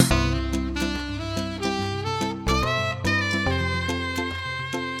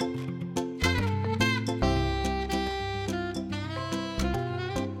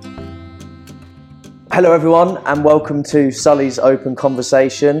Hello everyone and welcome to Sully's Open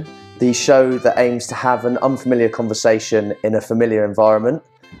Conversation, the show that aims to have an unfamiliar conversation in a familiar environment.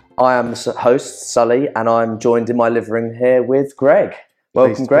 I am the host, Sully, and I'm joined in my living room here with Gregg.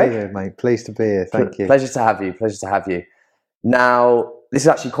 Welcome, Gregg. Pleased to be here, mate. Pleased to be here. Thank you. Pleasure to have you. Now, this is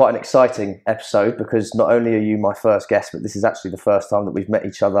actually quite an exciting episode because not only are you my first guest, but this is actually the first time that we've met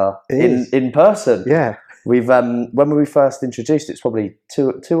each other in person. Yeah. We've when we first introduced, it's probably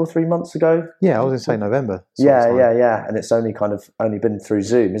two or 3 months ago. Yeah, I was going to say November. Yeah, and it's only been through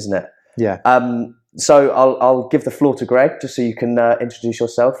Zoom, isn't it? Yeah. So I'll give the floor to Gregg just so you can introduce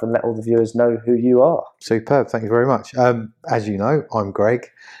yourself and let all the viewers know who you are. Superb. Thank you very much. As you know, I'm Gregg,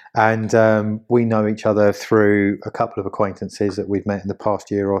 and we know each other through a couple of acquaintances that we've met in the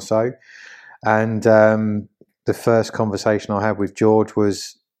past year or so. And the first conversation I had with George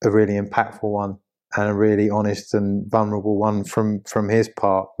was a really impactful one and a really honest and vulnerable one from his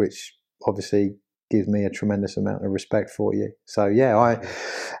part, which obviously gives me a tremendous amount of respect for you. So yeah,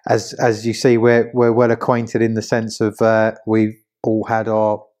 as you see, we're well acquainted in the sense of we've all had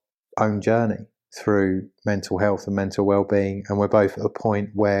our own journey through mental health and mental well-being, and we're both at a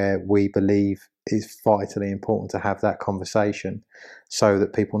point where we believe it's vitally important to have that conversation so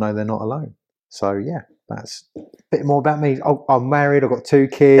that people know they're not alone. So yeah, that's a bit more about me. I'm married, I've got 2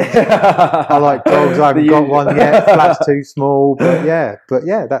 kids. I like dogs, I haven't got one yet. Flat's too small, but yeah,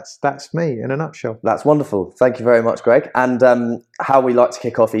 that's me in a nutshell. That's wonderful. Thank you very much, Gregg. And how we like to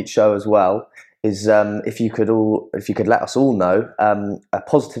kick off each show as well is if you could let us all know a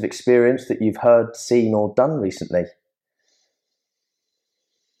positive experience that you've heard, seen, or done recently.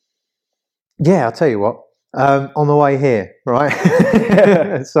 Yeah, I'll tell you what. On the way here,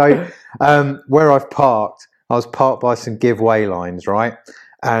 right? So where I've parked, I was parked by some giveaway lines, right?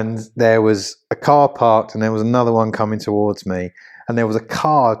 And there was a car parked and there was another one coming towards me, and there was a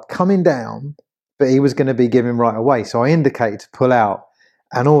car coming down, but he was going to be giving right away. So I indicated to pull out,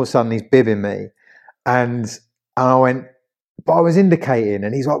 and all of a sudden he's bibbing me, and I went, but I was indicating,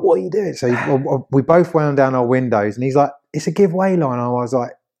 and he's like, "What are you doing?" So we both wound down our windows, and he's like, "It's a giveaway line." I was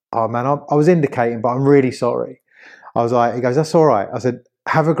like, "Oh man, I was indicating, but I'm really sorry." I was like, he goes, "That's all right." I said,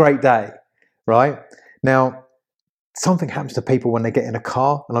 "Have a great day." Right? Now, something happens to people when they get in a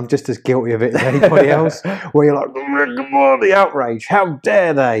car, and I'm just as guilty of it as anybody else, where you're like, the outrage, how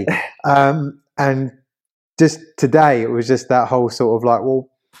dare they? And just today, it was just that whole sort of like, well,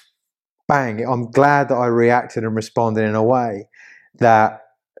 bang, I'm glad that I reacted and responded in a way that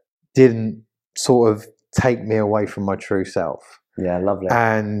didn't sort of take me away from my true self. Yeah, lovely.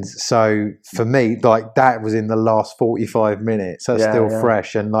 And so for me, like, that was in the last 45 minutes. So it's still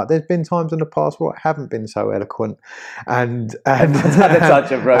fresh. And like, there's been times in the past where I haven't been so eloquent and had a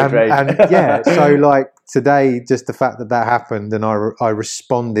touch of road rage. And yeah, so like today, just the fact that happened, and I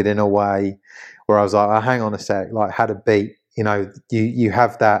responded in a way where I was like, oh, hang on a sec, like, had a beat. You know, you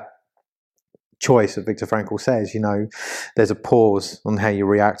have that choice that Viktor Frankl says, you know, there's a pause on how you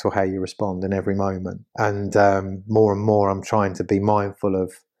react or how you respond in every moment. And more and more I'm trying to be mindful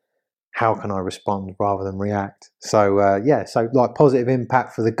of how can I respond rather than react. So so like, positive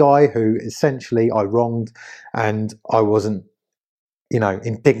impact for the guy who essentially I wronged, and I wasn't, you know,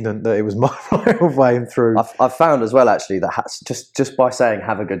 indignant that it was my right of way through. I've found as well, actually, that just by saying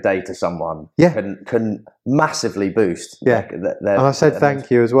 "have a good day" to someone can massively boost. Yeah, and I said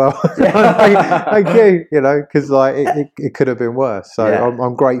thank you as well. thank you. You know, because like it could have been worse. So yeah.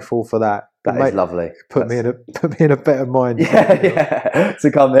 I'm grateful for that. That is lovely. Put me in a better mind. Yeah,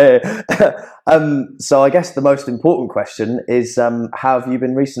 to come here. So I guess the most important question is, how have you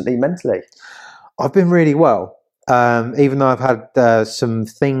been recently mentally? I've been really well. Even though I've had some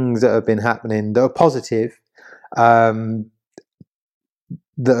things that have been happening that are positive,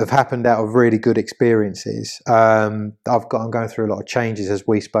 that have happened out of really good experiences. I'm going through a lot of changes, as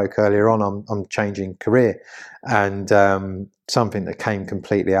we spoke earlier on. I'm changing career, and something that came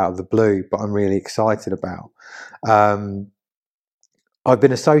completely out of the blue, but I'm really excited about. I've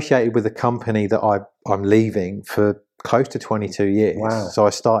been associated with a company that I'm leaving for close to 22 years. Wow. So I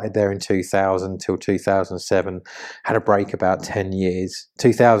started there in 2000 till 2007, had a break about 10 years.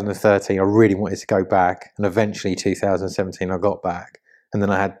 2013, I really wanted to go back, and eventually 2017, I got back. And then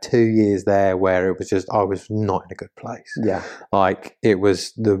I had 2 years there where it was just, I was not in a good place. Yeah. Like, it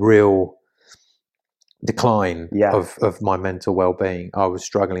was the real decline of my mental well-being. I was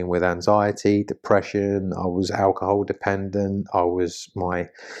struggling with anxiety, depression, I was alcohol dependent, my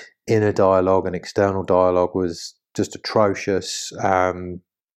inner dialogue and external dialogue was just atrocious.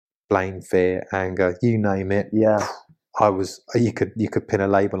 Blame, fear, anger, you name it. Yeah. You could pin a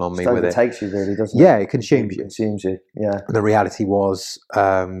label on me with it. It takes you, really, doesn't it? Yeah, it consumes you. It consumes you. Yeah. And the reality was,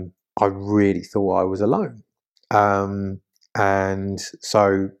 I really thought I was alone. And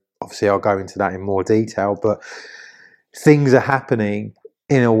so obviously I'll go into that in more detail, but things are happening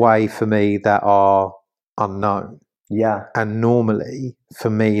in a way for me that are unknown. Yeah. And normally for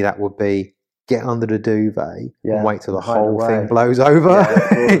me that would be get under the duvet and wait till the hide whole away. thing blows over, Yeah, of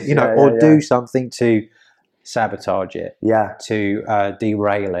course. you know, or do something to sabotage it, Yeah. to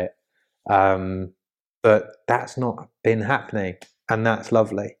derail it. But that's not been happening, and that's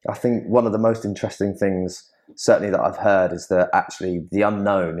lovely. I think one of the most interesting things, certainly that I've heard, is that actually the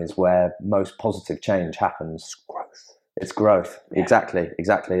unknown is where most positive change happens. It's growth. Yeah.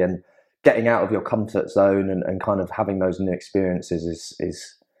 Exactly. And getting out of your comfort zone and kind of having those new experiences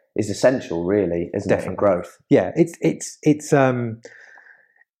is essential, really, isn't it? For growth. Yeah, it's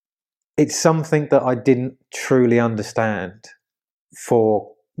something that I didn't truly understand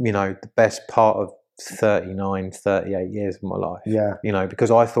for, you know, the best part of 38 years of my life. Yeah. You know,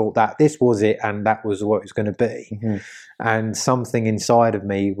 because I thought that this was it and that was what it was going to be. Mm-hmm. And something inside of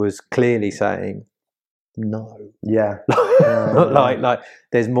me was clearly saying, no. Yeah. Like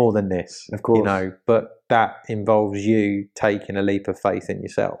there's more than this. Of course. You know, but that involves you taking a leap of faith in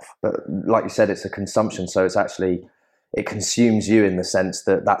yourself. But like you said, it's a consumption, so it's actually, it consumes you in the sense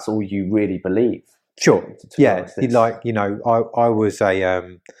that that's all you really believe. Sure. Yeah. Like, you know, I was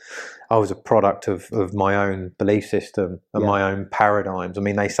a product of my own belief system and my own paradigms. I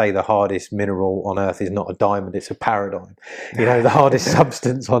mean, they say the hardest mineral on earth is not a diamond, it's a paradigm. You know, the hardest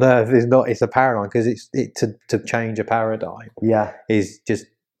substance on earth is not, it's a paradigm, because to change a paradigm is just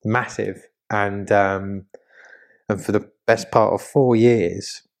massive. And for the best part of 4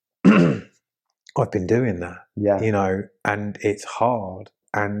 years, I've been doing that, you know, and it's hard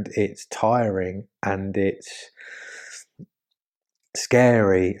and it's tiring and it's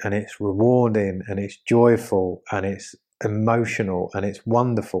scary and it's rewarding and it's joyful and it's emotional and it's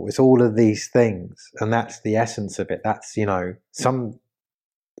wonderful. It's all of these things, and that's the essence of it. That's, you know, some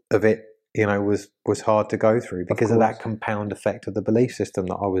of it, you know, was hard to go through because of that compound effect of the belief system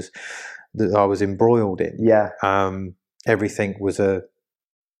that I was embroiled in. Everything was as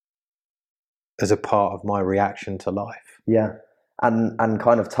a part of my reaction to life. And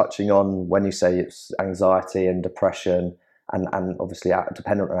kind of touching on when you say it's anxiety and depression and obviously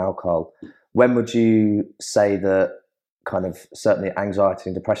dependent on alcohol, when would you say that kind of certainly anxiety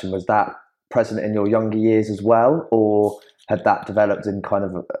and depression, was that present in your younger years as well, or had that developed in kind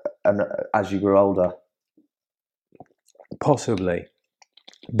of as you grew older? Possibly.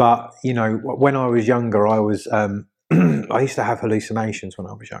 But, you know, when I was younger, I was I used to have hallucinations when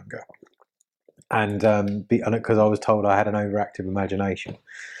I was younger. And because I was told I had an overactive imagination,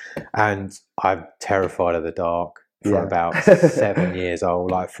 and I'm terrified of the dark from about 7 years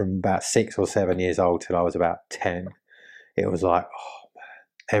old, like from about 6 or 7 years old till I was about 10. It was like, oh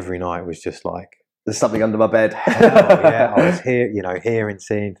man, every night was just like, there's something under my bed. I was hearing,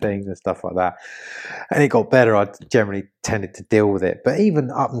 seeing things and stuff like that. And it got better. I generally tended to deal with it. But even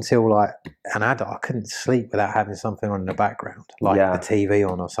up until like an adult, I couldn't sleep without having something on in the background, like the TV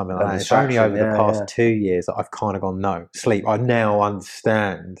on or something like that. It's only over the past 2 years that I've kind of gone, no, sleep. I now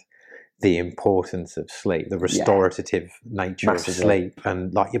understand the importance of sleep, the restorative nature of sleep.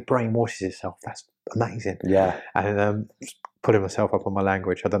 And like your brain washes itself. That's amazing. And putting myself up on my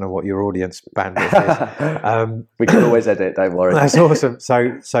language. I don't know what your audience bandwidth is. We can always edit, don't worry. That's awesome.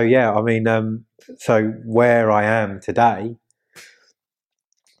 So yeah, I mean, so where I am today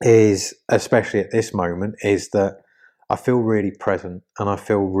is, especially at this moment, is that I feel really present and I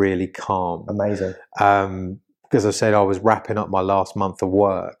feel really calm. Amazing. Because I said I was wrapping up my last month of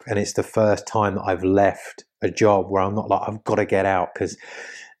work, and it's the first time that I've left a job where I'm not like, I've got to get out because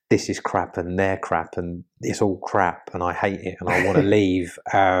this is crap and they're crap and it's all crap and I hate it and I want to leave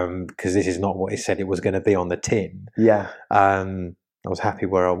because this is not what it said it was going to be on the tin. I was happy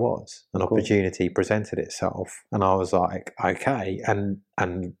where I was. An opportunity presented itself and I was like, okay. And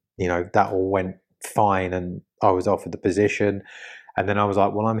you know, that all went fine and I was offered the position. And then I was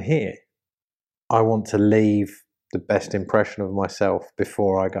like, well, I'm here. I want to leave the best impression of myself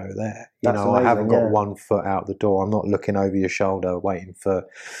before I go there. You know, amazing, I haven't got one foot out the door. I'm not looking over your shoulder waiting for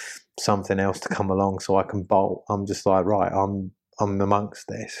something else to come along so I can bolt. I'm just like, right, I'm amongst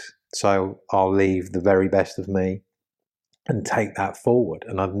this. So I'll leave the very best of me and take that forward.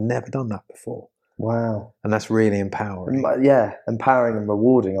 And I've never done that before. Wow. And that's really empowering. Yeah, empowering and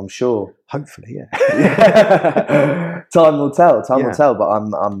rewarding, I'm sure. Hopefully, yeah. Time will tell. Time will tell. But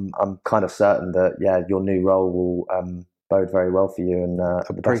I'm kind of certain that your new role will bode very well for you, and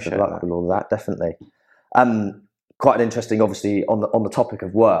the best of luck with all of that. Definitely. Quite an interesting, obviously, on the topic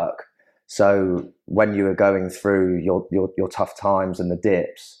of work. So when you were going through your tough times and the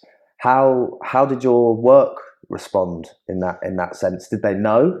dips, How did your work respond in that sense? Did they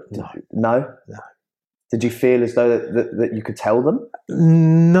know? No. Did you feel as though that you could tell them?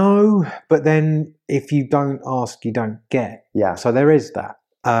 No, but then if you don't ask, you don't get. Yeah. So there is that.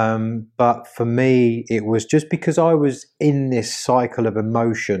 But for me, it was just because I was in this cycle of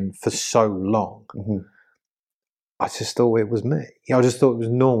emotion for so long. Mm-hmm. I just thought it was me. I just thought it was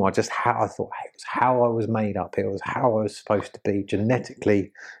normal. I thought it was how I was made up. It was how I was supposed to be,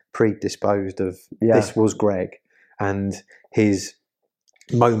 genetically predisposed of. Yeah. This was Gregg, and his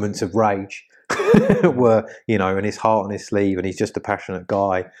moments of rage were, and his heart on his sleeve, and he's just a passionate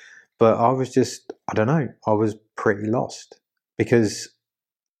guy. But I was just, I don't know, I was pretty lost because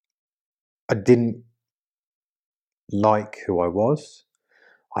I didn't like who I was.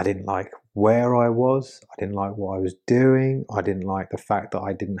 I didn't like where I was. I didn't like what I was doing. I didn't like the fact that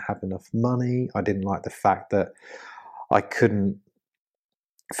I didn't have enough money. I didn't like the fact that I couldn't,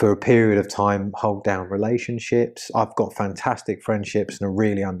 for a period of time, hold down relationships. I've got fantastic friendships and a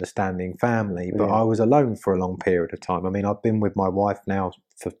really understanding family, but I was alone for a long period of time. I mean, I've been with my wife now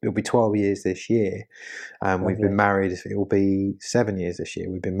it'll be 12 years this year. We've been married, it will be 7 years this year.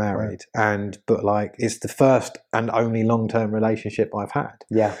 We've been married. But like, it's the first and only long-term relationship I've had.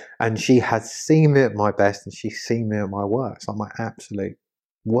 Yeah. And she has seen me at my best and she's seen me at my worst, like my absolute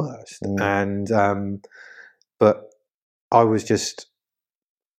worst. And, but I was just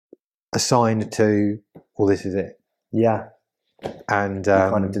assigned to, well, this is it. Yeah. And you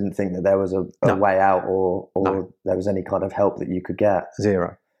kind of didn't think that there was a way out or No. there was any kind of help that you could get.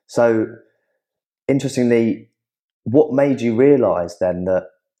 Zero. So interestingly, what made you realise then that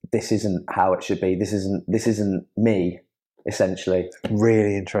this isn't how it should be? This isn't me, essentially.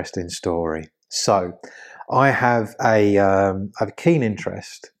 Really interesting story. So I have a keen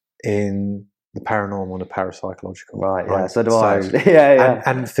interest in the paranormal and the parapsychological. Right, yeah, so do I. Yeah.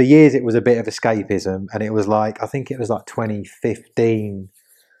 And for years it was a bit of escapism, and it was like, I think it was like 2015,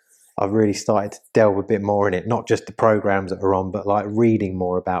 I really started to delve a bit more in it, not just the programs that are on, but like reading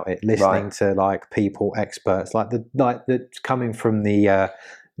more about it, listening to like people, experts, like the coming from the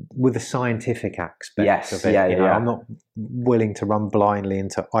with the scientific aspect of it. I'm not willing to run blindly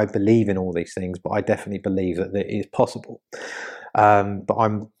into, I believe in all these things, but I definitely believe that it is possible.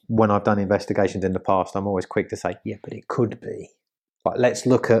 But when I've done investigations in the past, I'm always quick to say, yeah, but it could be. Like, let's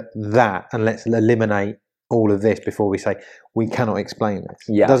look at that and let's eliminate all of this before we say we cannot explain this.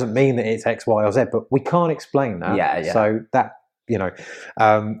 Yeah. It doesn't mean that it's X, Y, or Z, but we can't explain that. Yeah. So that,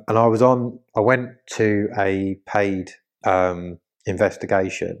 and I went to a paid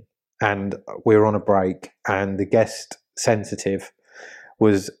investigation, and we were on a break, and the guest sensitive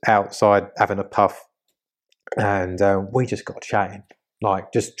was outside having a puff, and we just got chatting,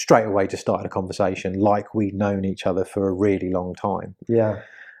 like just straight away, just started a conversation like we'd known each other for a really long time. Yeah.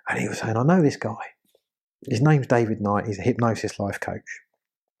 And he was saying, I know this guy. His name's David Knight. He's a hypnosis life coach.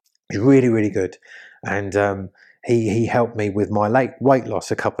 He's really, really good. And he helped me with my weight loss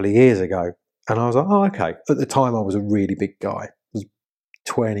a couple of years ago. And I was like, oh, okay. At the time, I was a really big guy. I was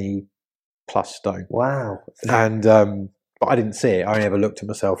 20 plus stone. Wow. And but I didn't see it. I only ever looked at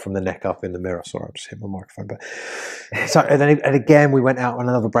myself from the neck up in the mirror. Sorry, I just hit my microphone. But so, and again, we went out on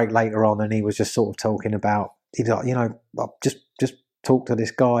another break later on, and he was just sort of talking about, he was like, just talk to this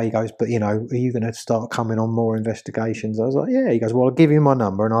guy. He goes, but are you going to start coming on more investigations? I was like, yeah. He goes, well, I'll give you my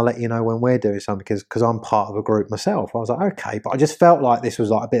number and I'll let you know when we're doing something, because I'm part of a group myself. I was like, okay. But I just felt like this was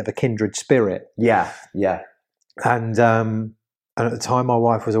like a bit of a kindred spirit. Yeah. And at the time, my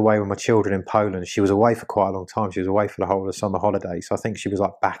wife was away with my children in Poland. She was away for quite a long time. She was away for the whole of the summer holidays. So I think she was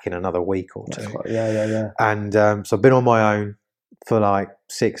like back in another week or two. Yeah. And so I've been on my own for like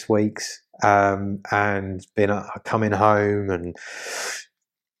 6 weeks. And been coming home and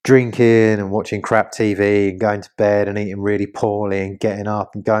drinking and watching crap TV and going to bed and eating really poorly and getting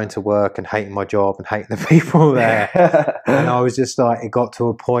up and going to work and hating my job and hating the people there. And I was just like, it got to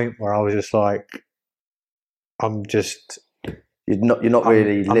a point where I was just like, you're not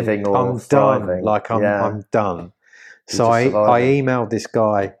really living or I'm thriving. Done. Like I'm done. So I emailed this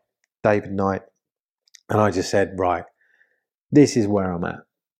guy, David Knight, and I just said, right, this is where I'm at.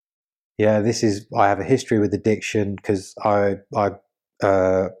 Yeah, I have a history with addiction, because I've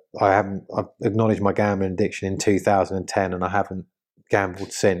acknowledged my gambling addiction in 2010, and I haven't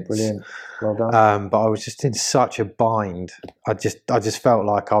gambled since. Brilliant, well done. But I was just in such a bind. I just felt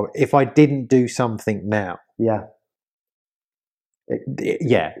like if I didn't do something now, it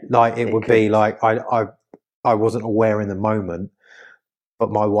would be like I wasn't aware in the moment, but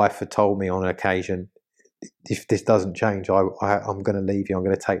my wife had told me on an occasion, if this doesn't change, I'm going to leave you. I'm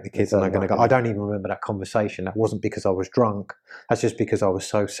going to take the kids and I'm going to go. I don't even remember that conversation. That wasn't because I was drunk. That's just because I was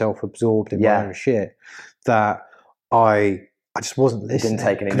so self-absorbed in my own shit that I just wasn't listening. Didn't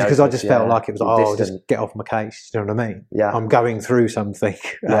take any notice because I just felt like it was just get off my case. You know what I mean? Yeah. I'm going through something,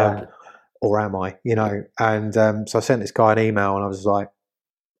 or am I? You know? And so I sent this guy an email and I was like,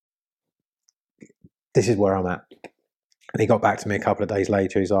 "This is where I'm at." And he got back to me a couple of days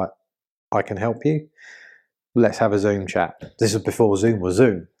later. He's like, "I can help you. Let's have a Zoom chat." This was before Zoom was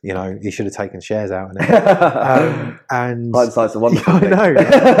Zoom. You know, he should have taken shares out. And hindsight's a wonderful thing. I know.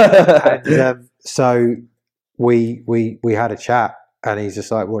 And so we had a chat, and he's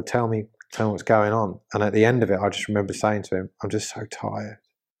just like, "Well, tell me what's going on." And at the end of it, I just remember saying to him, "I'm just so tired.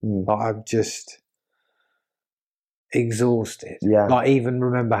 Like, I'm just exhausted." Like, even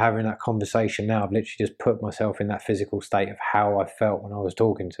remember having that conversation now. I've literally just put myself in that physical state of how I felt when I was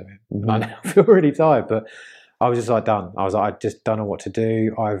talking to him. I now feel really tired, but I was just like done. I was like, I just don't know what to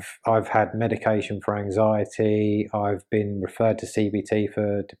do. I've had medication for anxiety. I've been referred to CBT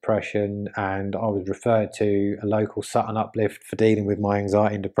for depression, and I was referred to a local Sutton Uplift for dealing with my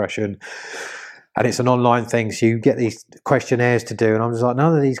anxiety and depression. And it's an online thing, so you get these questionnaires to do, and I'm just like,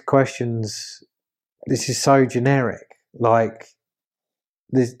 none of these questions. This is so generic. Like,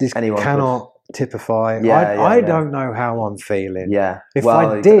 this cannot typify. I don't know how I'm feeling. Yeah. If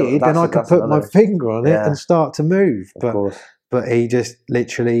I did, then I could put my finger on it and start to move. But he just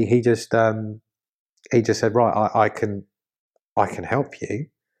literally, he just said, right, I can help you,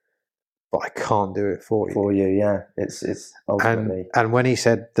 but I can't do it for you. For you, yeah. It's ultimately. And when he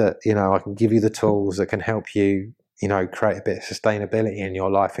said that, you know, I can give you the tools that can help you, you know, create a bit of sustainability in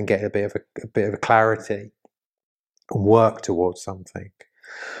your life and get a bit of a clarity and work towards something.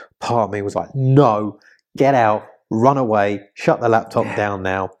 Part of me was like, no, get out, run away, shut the laptop down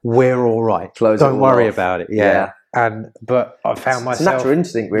now. We're all right. Don't worry about it. Yeah. But I found myself. It's a natural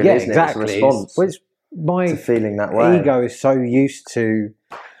instinct, really, isn't it? Exactly. It's a response my to feeling that way. Ego is so used to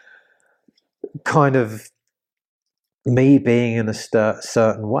kind of me being in a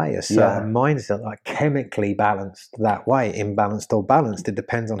certain way, a certain mindset, like chemically balanced that way, imbalanced or balanced. It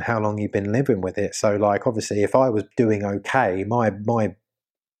depends on how long you've been living with it. So, like, obviously, if I was doing okay, my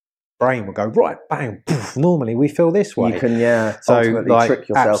brain would go, right, bang, poof, normally we feel this way. You can, so ultimately like trick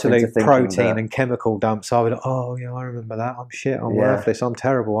yourself absolute into thinking protein and chemical dumps. I would, oh yeah, I remember that. I'm shit. I'm worthless. I'm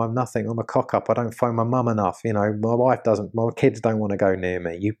terrible. I'm nothing. I'm a cock up. I don't phone my mum enough. You know, my wife doesn't. My kids don't want to go near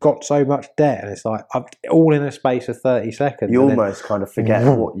me. You've got so much debt, and it's like all in a space of 30 seconds. You almost kind of forget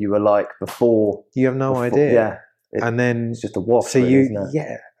what you were like before. You have no idea. Yeah, and then it's just a wash. So really, isn't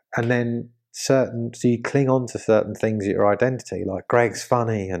it? and then so you cling on to certain things at your identity, like Gregg's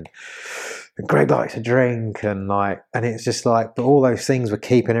funny and Gregg likes to drink and it's just like, but all those things were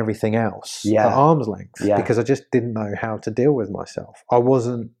keeping everything else at arm's length because I just didn't know how to deal with myself.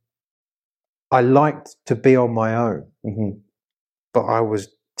 I liked to be on my own, but I was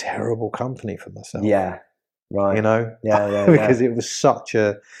terrible company for myself. Yeah. Right. You know? Yeah. Because it was such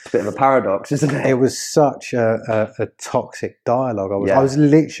a bit of a paradox, isn't it? It was such a toxic dialogue. I was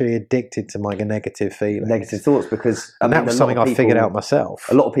literally addicted to my negative feelings. Negative thoughts, because that was something I figured out myself.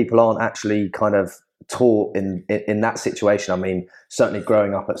 A lot of people aren't actually kind of taught in that situation. I mean, certainly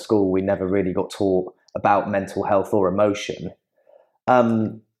growing up at school, we never really got taught about mental health or emotion.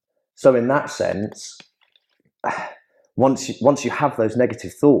 So in that sense, once you have those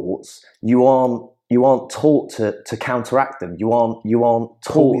negative thoughts, you aren't taught to counteract them. You aren't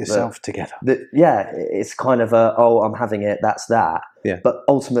taught pull yourself together. It's kind of I'm having it. That's that. Yeah. But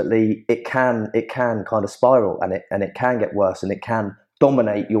ultimately, it can kind of spiral, and it can get worse, and it can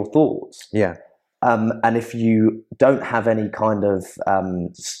dominate your thoughts. Yeah. And if you don't have any kind of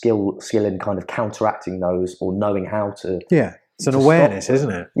skill in kind of counteracting those or knowing how to, it's an awareness, isn't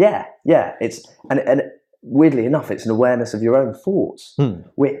it? Yeah. It's and weirdly enough, it's an awareness of your own thoughts,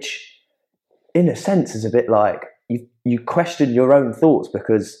 which, in a sense, is a bit like you question your own thoughts,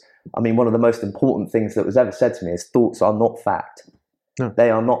 because, I mean, one of the most important things that was ever said to me is thoughts are not fact. No.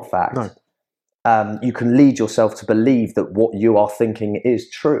 They are not fact. No. You can lead yourself to believe that what you are thinking is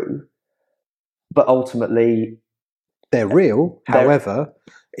true, but ultimately they're real. However,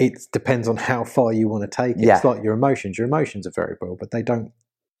 it depends on how far you want to take it. It's like your emotions. Your emotions are very real, but they don't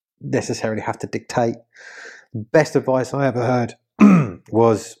necessarily have to dictate. Best advice I ever heard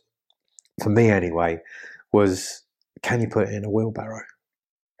was, for me anyway, was, can you put it in a wheelbarrow?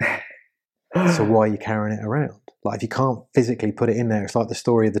 So why are you carrying it around? Like, if you can't physically put it in there, it's like the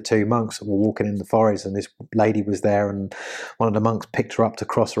story of the two monks that were walking in the forest, and this lady was there, and one of the monks picked her up to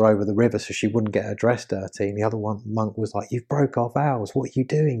cross her over the river so she wouldn't get her dress dirty. And the other one monk was like, "You've broke our vows. What are you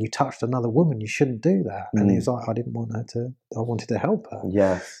doing? You touched another woman. You shouldn't do that." And he was like, "I didn't want her to. I wanted to help her."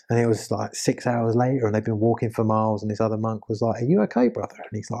 Yeah. And it was like 6 hours later, and they've been walking for miles, and this other monk was like, "Are you okay, brother?" And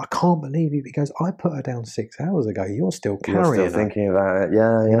he's like, "I can't believe you." He goes, "I put her down 6 hours ago. You're still carrying You're still her." thinking about it.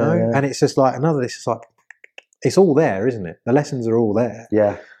 Yeah, You know? yeah. And it's just like it's just like, it's all there, isn't it? The lessons are all there.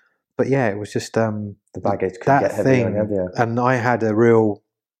 Yeah. But yeah, it was just The baggage could that get heavier thing, and heavier. and I had a real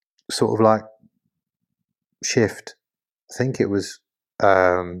sort of like shift. I think it was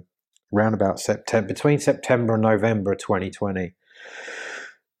round about September, between September and November of 2020,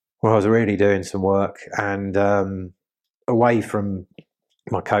 where I was really doing some work, and away from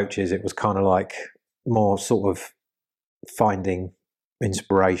my coaches, it was kind of like more sort of finding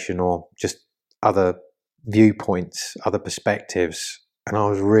inspiration or just other viewpoints, other perspectives, and I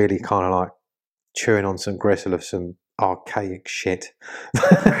was really kind of like chewing on some gristle of some archaic shit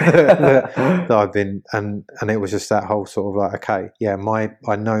that I've been, and it was just that whole sort of like, okay, yeah,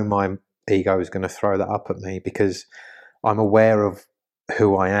 I know my ego is going to throw that up at me because I'm aware of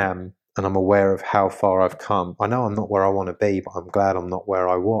who I am and I'm aware of how far I've come. I know I'm not where I want to be, but I'm glad I'm not where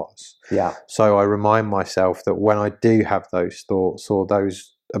I was. Yeah. So I remind myself that when I do have those thoughts or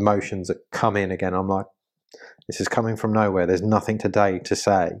those emotions that come in again, I'm like, this is coming from nowhere. There's nothing today to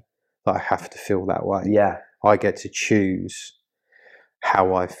say that I have to feel that way. Yeah. I get to choose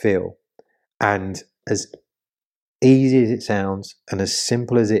how I feel. And as easy as it sounds and as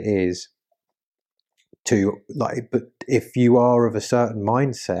simple as it is to like, but if you are of a certain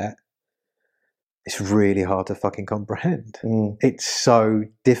mindset, it's really hard to fucking comprehend. It's so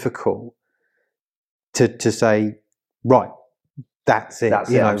difficult to say, right, that's it.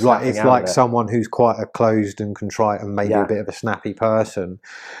 That's you it, know, I'm like snapping it's out like of it. someone who's quite a closed and contrite and maybe a bit of a snappy person,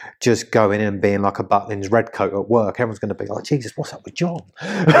 just going in and being like a Butlins redcoat at work. Everyone's going to be like, Jesus, what's up with John?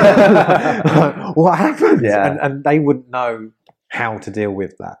 Like, what happened? Yeah. And they wouldn't know how to deal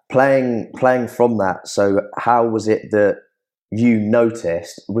with that. Playing from that. So how was it that you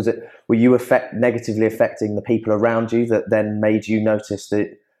noticed? Were you negatively affecting the people around you that then made you notice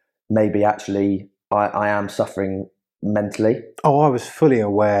that maybe actually I am suffering mentally? Oh, I was fully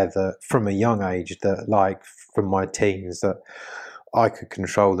aware that from a young age, that like from my teens, that I could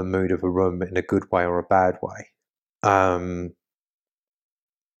control the mood of a room in a good way or a bad way. I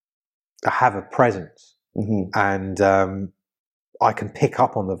have a presence, and I can pick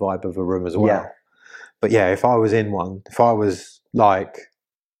up on the vibe of a room as well. Yeah. But yeah, if I was in one, if I was like,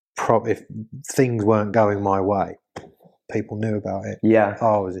 if things weren't going my way, people knew about it. Yeah.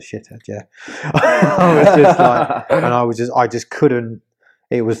 Oh, I was a shithead. Yeah. I was just like, and I just couldn't.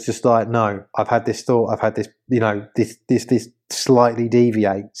 It was just like, no, I've had this thought. I've had this, you know, this slightly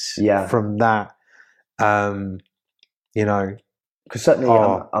deviates from that. You know, because certainly,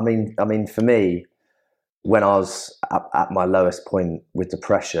 I mean, for me, when I was at my lowest point with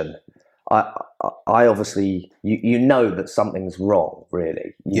depression, I obviously, you know that something's wrong,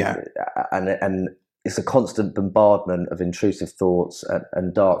 really. And it's a constant bombardment of intrusive thoughts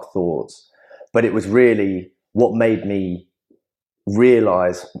and dark thoughts. But it was really what made me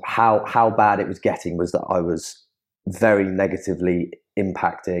realize how bad it was getting was that I was very negatively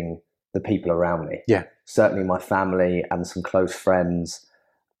impacting the people around me. Yeah. Certainly my family and some close friends.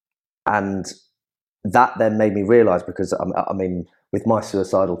 And that then made me realize, because I mean, with my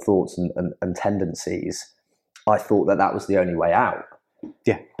suicidal thoughts and tendencies, I thought that was the only way out.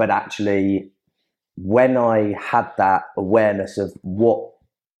 Yeah. But actually, when I had that awareness of what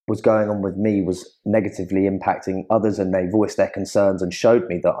was going on with me was negatively impacting others, and they voiced their concerns and showed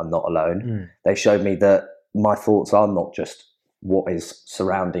me that I'm not alone. They showed me that my thoughts are not just what is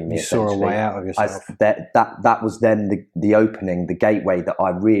surrounding me. You saw a way out of yourself. That was then the opening, the gateway that I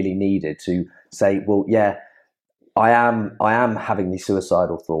really needed to say, well, yeah, I am having these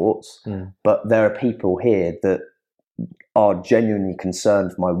suicidal thoughts, but there are people here that are genuinely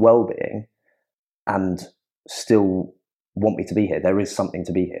concerned for my well-being and still want me to be here. There is something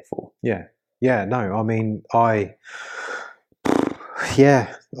to be here for. Yeah, no, I mean, on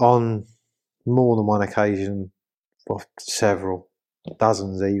more than one occasion, well, several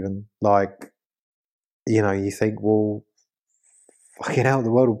dozens even, like, you know, you think, well, fucking hell,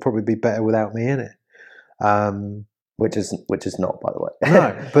 the world would probably be better without me in it. Which is not, by the way.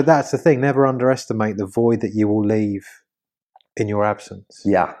 No, but that's the thing. Never underestimate the void that you will leave in your absence.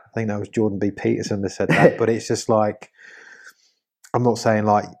 Yeah. I think that was Jordan B. Peterson that said that, but it's just like, I'm not saying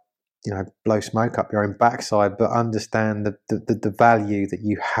like blow smoke up your own backside, but understand the value that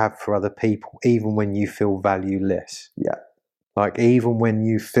you have for other people, even when you feel valueless. Yeah. Like, even when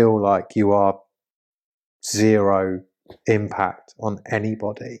you feel like you are zero impact on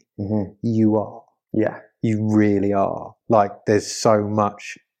anybody, you are. Yeah. You really are. Like, there's so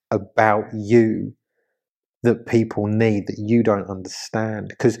much about you that people need that you don't understand,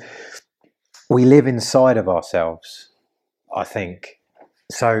 because we live inside of ourselves, I think.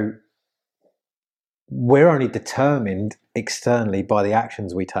 So we're only determined externally by the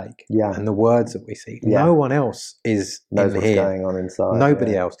actions we take and the words that we see. No one else knows what's going on inside.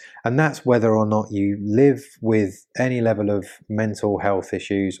 Nobody else. And that's whether or not you live with any level of mental health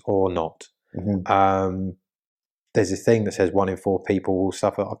issues or not. There's a thing that says 1 in 4 people will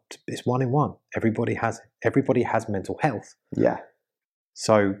suffer. It's 1 in 1. Everybody has it. Everybody has mental health. Yeah.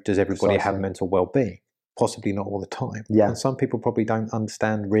 So does everybody have mental well-being? Possibly not all the time. Yeah. And some people probably don't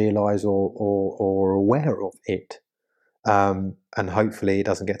understand, realise or are aware of it. And hopefully it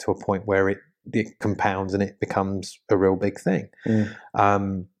doesn't get to a point where it compounds and it becomes a real big thing.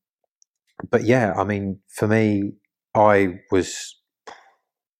 But yeah, I mean, for me, I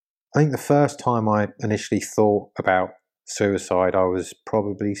think the first time I initially thought about suicide, I was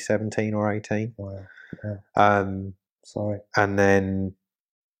probably 17 or 18. Wow. Yeah. Sorry. And then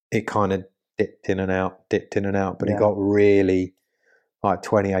it kind of dipped in and out, but it got really, like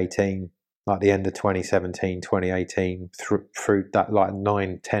 2018, like the end of 2017, 2018, through that like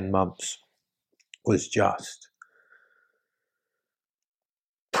 9-10 months was just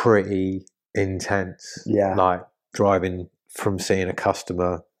pretty intense. Yeah. Like driving from seeing a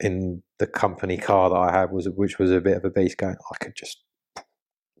customer in the company car that I had, which was a bit of a beast, going, I could just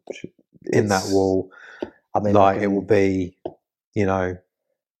in that wall. I mean, like, it will be, I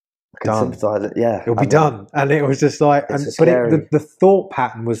can sympathise. Yeah, it'll be done. And it was just like, but the thought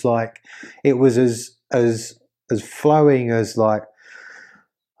pattern was like, it was as flowing as like,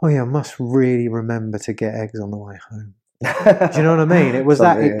 oh yeah, I must really remember to get eggs on the way home. Do you know what I mean? It was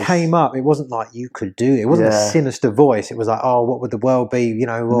that it came up. It wasn't like you could do it. It wasn't a sinister voice. It was like, oh, what would the world be?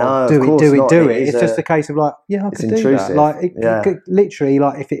 No, do it. It's just a case of like, yeah, I could do that. Like, it literally,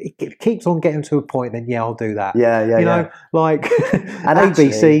 like, if it keeps on getting to a point, then yeah, I'll do that. Yeah. Like, and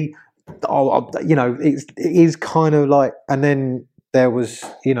ABC. It is kind of like, and then there was,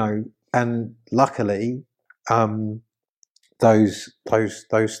 and luckily, those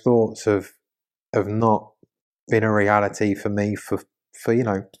thoughts have not been a reality for me for 3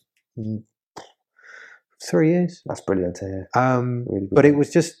 years. That's brilliant to hear. Really but it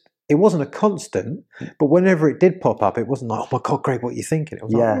wasn't a constant, but whenever it did pop up, it wasn't like, oh my God, Greg, what are you thinking? It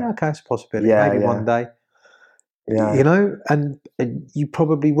was like, yeah, okay, it's a possibility. Maybe one day. Yeah. And you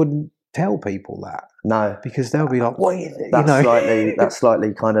probably wouldn't tell people that. No. Because they'll be like, what is it? That's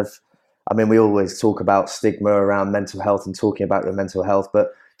slightly kind of, I mean, we always talk about stigma around mental health and talking about your mental health,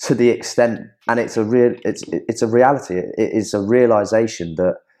 but to the extent, and it's a reality, it is a realization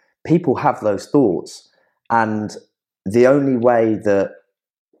that people have those thoughts, and the only way that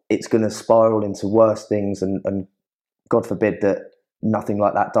it's going to spiral into worse things, and God forbid that nothing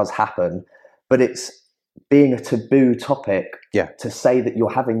like that does happen, but it's being a taboo topic to say that you're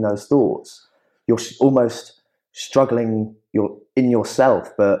having those thoughts. You're almost struggling in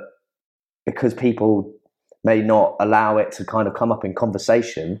yourself, but because people may not allow it to kind of come up in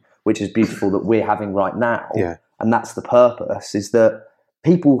conversation, which is beautiful that we're having right now. Yeah. And that's the purpose, is that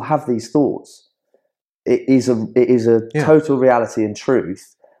people have these thoughts. It is a total reality and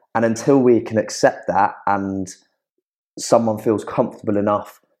truth. And until we can accept that, and someone feels comfortable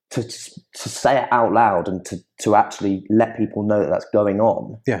enough to say it out loud and to actually let people know that that's going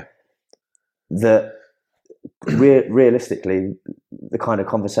on, that realistically, the kind of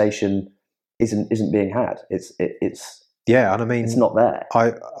conversation isn't being had. It's and I mean, it's not there.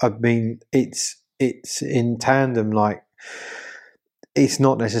 I mean, it's in tandem. Like, it's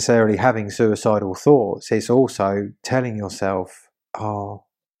not necessarily having suicidal thoughts. It's also telling yourself, oh,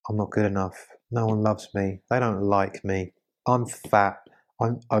 I'm not good enough. No one loves me. They don't like me. I'm fat.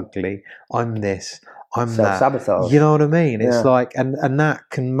 I'm ugly. I'm this. I'm self-sabotage. That. You know what I mean? It's like, and that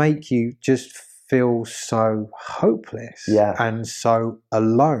can make you just feel so hopeless and so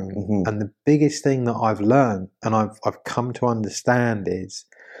alone. And the biggest thing that I've learned and I've come to understand is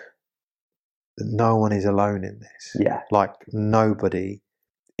that no one is alone in this. Like, nobody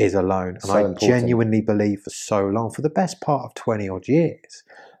is alone. And I genuinely believe for so long, for the best part of 20 odd years,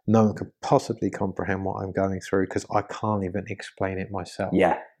 no one could possibly comprehend what I'm going through, because I can't even explain it myself.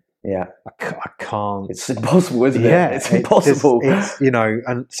 I can't. It's impossible, isn't it? It's impossible. It's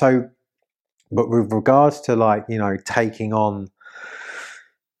and so, but with regards to, like, taking on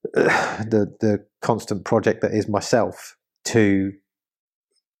the constant project that is myself, to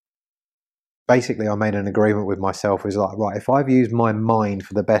basically, I made an agreement with myself. Was like, right, if I've used my mind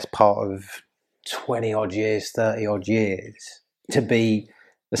for the best part of 20 odd years, 30 odd years to be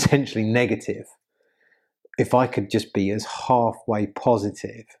essentially negative, if I could just be as halfway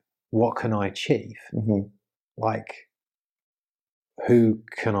positive, what can I achieve? Mm-hmm. Like, who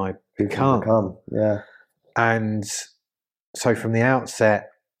can I become? Yeah. And so from the outset,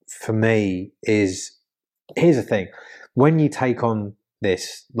 for me, here's the thing. When you take on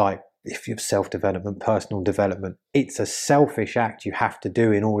this, like, if you have self-development, personal development, it's a selfish act you have to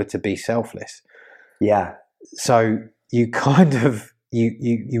do in order to be selfless. Yeah. So you kind of,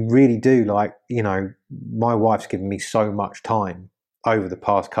 you really do, like, you know, my wife's given me so much time over the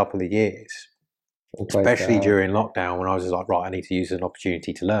past couple of years, especially during lockdown, when I was just like, right, I need to use an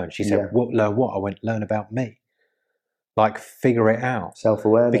opportunity to learn. She said, learn what? I went, learn about me. Like, figure it out.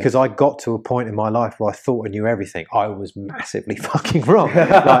 Self-awareness. Because I got to a point in my life where I thought I knew everything. I was massively fucking wrong.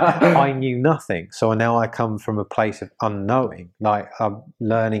 Like, I knew nothing. So now I come from a place of unknowing. Like, I'm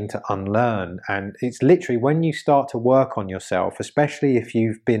learning to unlearn. And it's literally when you start to work on yourself, especially if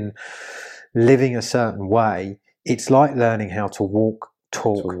you've been living a certain way, it's like learning how to walk,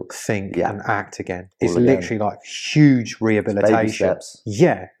 talk, think, and act again. It's literally like huge rehabilitation. Baby steps.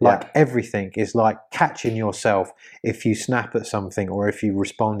 Yeah, like everything is like catching yourself if you snap at something, or if you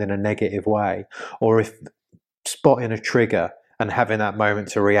respond in a negative way, or if spotting a trigger and having that moment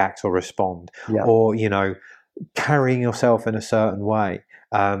to react or respond, or, you know, carrying yourself in a certain way.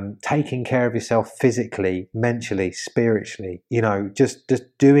 Taking care of yourself physically, mentally, spiritually, you know, just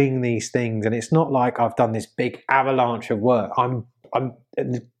doing these things. And it's not like I've done this big avalanche of work.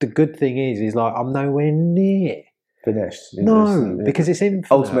 The good thing is like, I'm nowhere near finished. No, because it's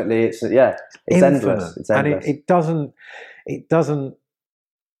infinite. Ultimately, it's endless. It's endless. And it doesn't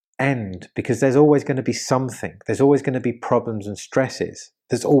end, because there's always going to be something. There's always going to be problems and stresses.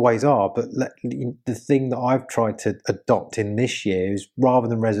 There's always are. But the thing that I've tried to adopt in this year is, rather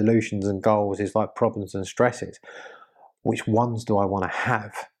than resolutions and goals, is like problems and stresses. Which ones do I want to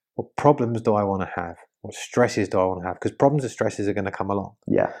have? What problems do I want to have? What stresses do I want to have? Because problems and stresses are going to come along.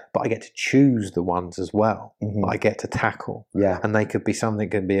 Yeah. But I get to choose the ones as well that I get to tackle. Yeah. And they could be something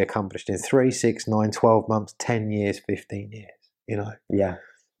that can be accomplished in 3, 6, 9, 12 months, 10 years, 15 years, you know? Yeah.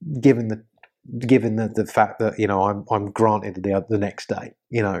 Given the fact that, you know, I'm granted the next day,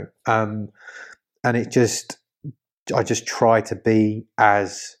 you know, and I just try to be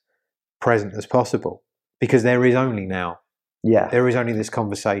as present as possible, because there is only now. Yeah. There is only this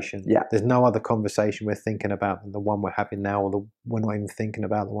conversation. Yeah. There's no other conversation we're thinking about than the one we're having now, or we're not even thinking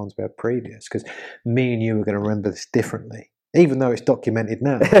about the ones we had previous, because me and you are going to remember this differently, even though it's documented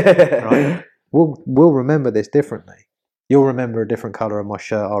now. Right? We'll remember this differently. You'll remember a different colour of my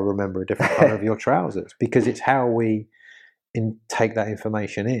shirt. I'll remember a different colour of your trousers, because it's how we take that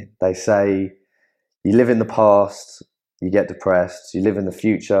information in. They say you live in the past, you get depressed. You live in the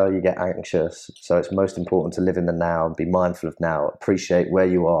future, you get anxious. So it's most important to live in the now and be mindful of now. Appreciate where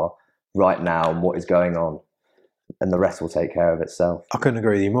you are right now and what is going on, and the rest will take care of itself. I couldn't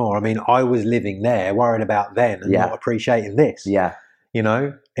agree with you more. I mean, I was living there, worrying about then, and not appreciating this. Yeah. You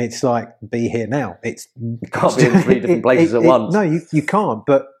know, it's like, be here now. You can't be in 3 different places at once. No, you can't,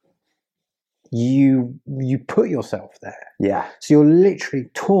 but you put yourself there. Yeah. So you're literally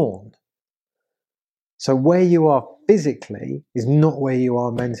torn. So where you are physically is not where you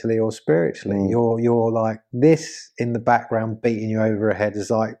are mentally or spiritually. You're like, this in the background beating you over the head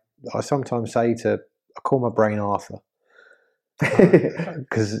is like, I sometimes say I call my brain Arthur.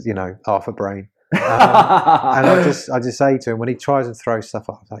 Because, you know, Arthur brain. And I just say to him, when he tries to throw stuff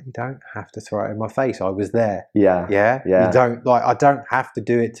up, I was like, you don't have to throw it in my face. I was there. Yeah. You don't, like, I don't have to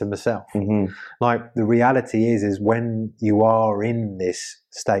do it to myself. Like, the reality is when you are in this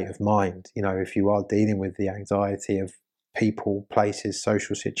state of mind, you know, if you are dealing with the anxiety of people, places,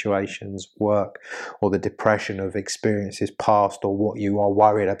 social situations, work, or the depression of experiences past, or what you are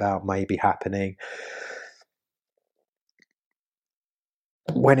worried about may be happening,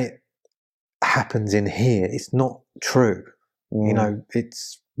 when it happens in here, it's not true. You know,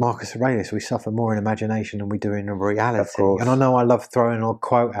 it's Marcus Aurelius, we suffer more in imagination than we do in reality. And I know I love throwing a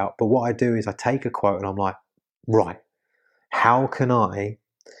quote out, but what I do is I take a quote and I'm like, right, how can I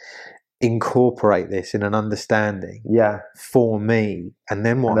incorporate this in an understanding for me? And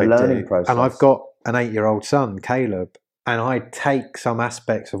then what I do, process. And I've got an 8-year-old son, Caleb, and I take some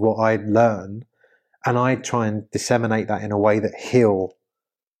aspects of what I learn and I try and disseminate that in a way that he'll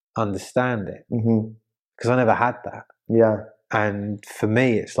understand it, because I never had that. And for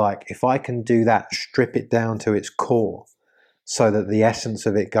me, it's like, if I can do that, strip it down to its core, so that the essence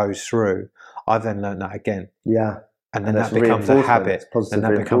of it goes through, I've then learned that again. Yeah. And then that becomes a habit, and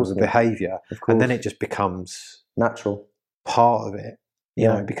that becomes a behaviour, of course. and then it just becomes natural part of it, you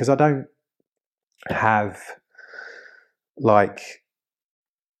know, because I don't have, like,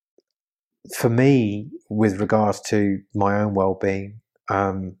 for me, with regards to my own well-being,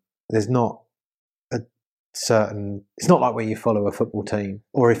 there's not a certain, it's not like where you follow a football team,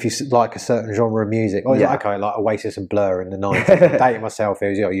 or if you like a certain genre of music, or like, okay, like Oasis and Blur in the 90s. I'm dating myself, it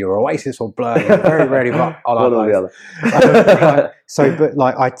was, you're Oasis or Blur, you're very rarely, but I like both. Right. So, but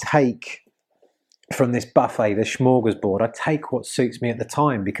like, I take from this buffet, this smorgasbord, I take what suits me at the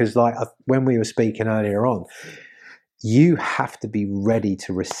time, because like when we were speaking earlier on, you have to be ready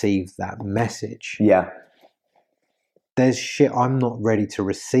to receive that message. Yeah. There's shit I'm not ready to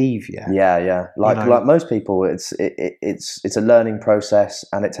receive yet. Yeah. Like most people, it's a learning process,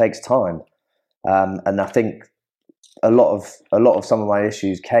 and it takes time. And I think a lot of some of my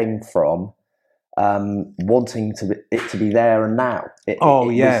issues came from wanting it to be there and now. It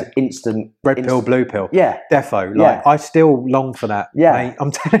was instant. Red pill, blue pill. Yeah. Defo. Like, I still long for that. Yeah. Mate.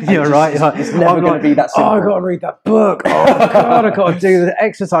 I'm telling you, right? It's never going to be that simple. Oh, I got to read that book. Oh, God, I got to do the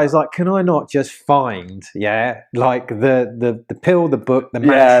exercise. Like, can I not just find, like the pill, the book, the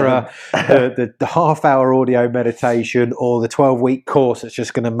mantra, the half-hour audio meditation, or the 12-week course that's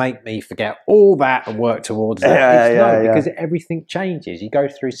just going to make me forget all that and work towards that? Because everything changes. You go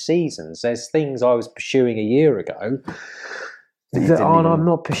through seasons. There's things I was pursuing a year ago that I'm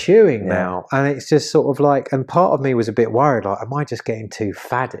not pursuing now, and it's just sort of like, and part of me was a bit worried, like, am I just getting too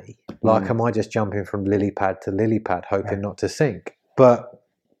faddy? Like, am I just jumping from lily pad to lily pad, hoping not to sink? But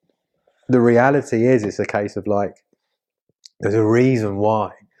the reality is, it's a case of like, there's a reason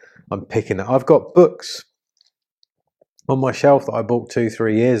why I'm picking it. I've got books on my shelf that I bought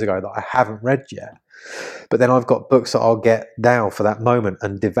 2-3 years ago that I haven't read yet. But then I've got books that I'll get now for that moment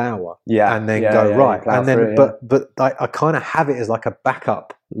and devour, and then go right, and then but I kind of have it as like a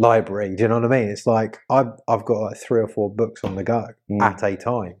backup library. Do you know what I mean? It's like I've got like 3 or 4 books on the go at a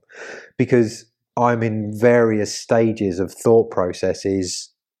time, because I'm in various stages of thought processes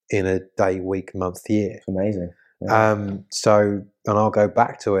in a day, week, month, year. It's amazing. So, and I'll go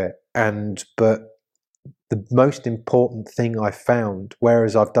back to it, but the most important thing I found,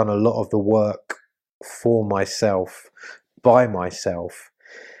 whereas I've done a lot of the work for myself, by myself,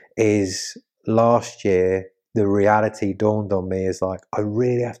 is last year the reality dawned on me, is like, I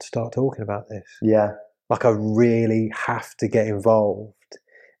really have to start talking about this. Yeah. Like, I really have to get involved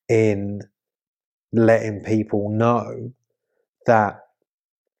in letting people know that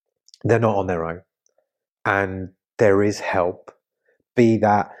they're not on their own, and there is help, be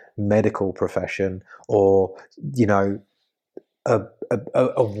that medical profession, or, you know, a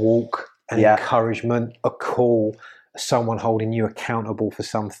walk, an encouragement, a call, someone holding you accountable for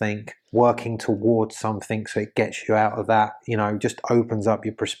something, working towards something so it gets you out of that, you know, just opens up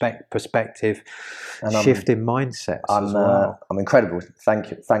your perspective, and shifting mindsets as well. I'm incredibly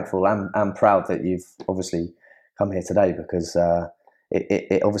thankful and proud that you've obviously come here today, because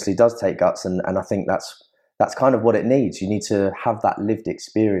it obviously does take guts, and I think that's kind of what it needs. You need to have that lived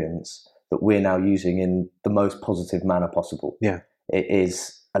experience that we're now using in the most positive manner possible. Yeah. It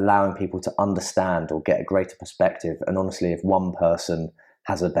is allowing people to understand or get a greater perspective. And honestly, if one person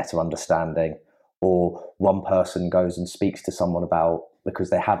has a better understanding, or one person goes and speaks to someone about, because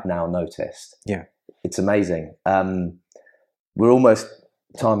they have now noticed, it's amazing. We're almost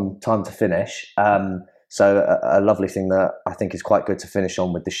time to finish. So a lovely thing that I think is quite good to finish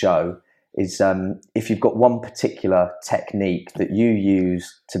on with the show is, if you've got one particular technique that you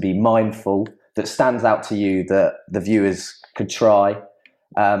use to be mindful, that stands out to you, that the viewers could try.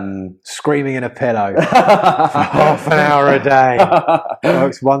 Screaming in a pillow for half an hour a day.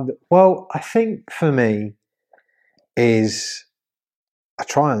 Well, I think for me is, I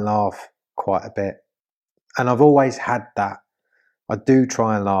try and laugh quite a bit, and I've always had that. I do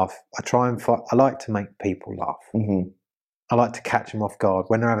try and laugh. I like to make people laugh. Mm-hmm. I like to catch them off guard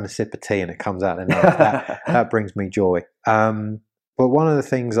when they're having a sip of tea and it comes out of their mouth. That brings me joy. But one of the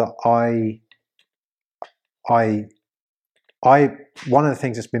things that one of the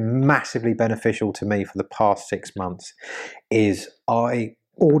things that's been massively beneficial to me for the past 6 months is I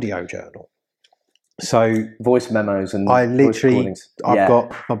audio journal. So voice memos and I literally, voice I've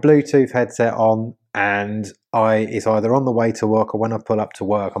got my Bluetooth headset on, and it's either on the way to work or when I pull up to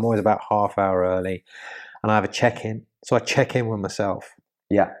work. I'm always about half hour early, and I have a check-in. So I check in with myself.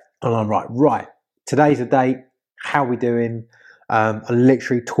 Yeah. And I'm right, today's the date. How are we doing? I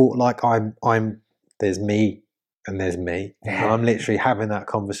literally talk like there's me and there's me. And I'm literally having that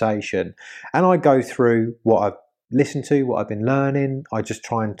conversation. And I go through what I've listened to, what I've been learning. I just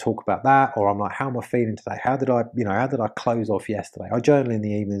try and talk about that, or I'm like, how am I feeling today? How did I close off yesterday? I journal in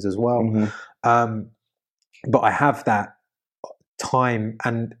the evenings as well. But I have that time,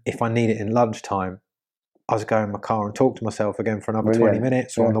 and if I need it in lunchtime, I was go in my car and talk to myself again for another 20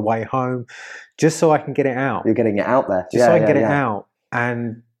 minutes or on the way home, just so I can get it out. You're getting it out there. Just so I can get it out.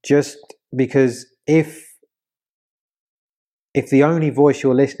 And just because if the only voice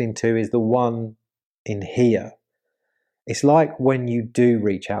you're listening to is the one in here, it's like when you do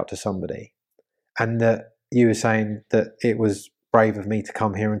reach out to somebody, and that you were saying that it was brave of me to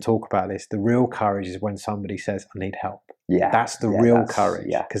come here and talk about this. The real courage is when somebody says, I need help. Yeah. That's the real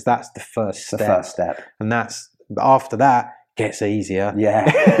courage, because that's the first step. The first step. And that's, after that, gets easier. Yeah.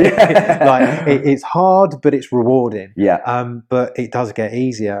 Like it's hard, but it's rewarding. Yeah. But it does get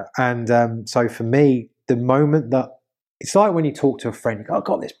easier. And so for me, the moment that, it's like when you talk to a friend, you go, I've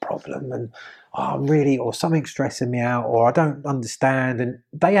got this problem, and I'm really, or something's stressing me out, or I don't understand, and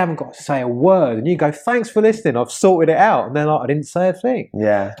they haven't got to say a word, and you go, thanks for listening, I've sorted it out, and they're like, I didn't say a thing.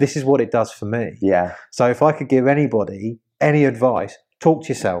 Yeah. This is what it does for me. Yeah. So if I could give anybody any advice, talk to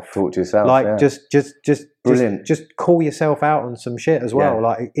yourself. Talk to yourself. Like Brilliant. just call yourself out on some shit as well.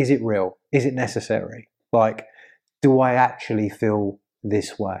 Like, is it real? Is it necessary? Like, do I actually feel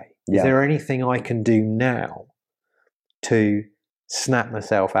this way? Is there anything I can do now to snap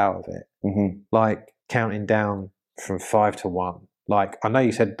myself out of it? Like counting down from 5 to 1. Like, I know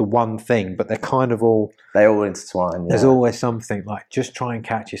you said the one thing, but they're kind of all, they all intertwine. There's always something. Like, just try and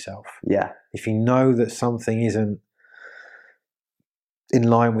catch yourself. Yeah. If you know that something isn't in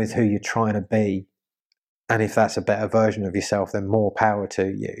line with who you're trying to be, and if that's a better version of yourself, then more power to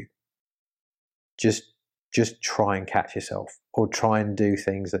you. Just try and catch yourself, or try and do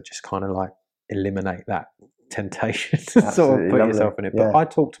things that just kind of like eliminate that temptation to sort of put yourself in it. But I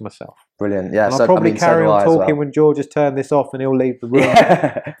talk to myself. Brilliant. Yeah. And I'll probably carry on talking when George has turned this off and he'll leave the room,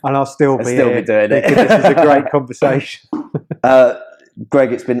 and I'll still be doing it. This is a great conversation.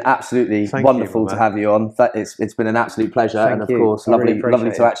 Greg, it's been absolutely wonderful to have you on. It's been an absolute pleasure, and of course, lovely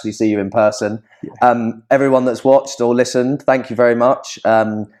to actually see you in person. Yeah. Everyone that's watched or listened, thank you very much.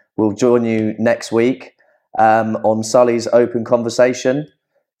 We'll join you next week on Sully's Open Conversation.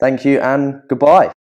 Thank you and goodbye.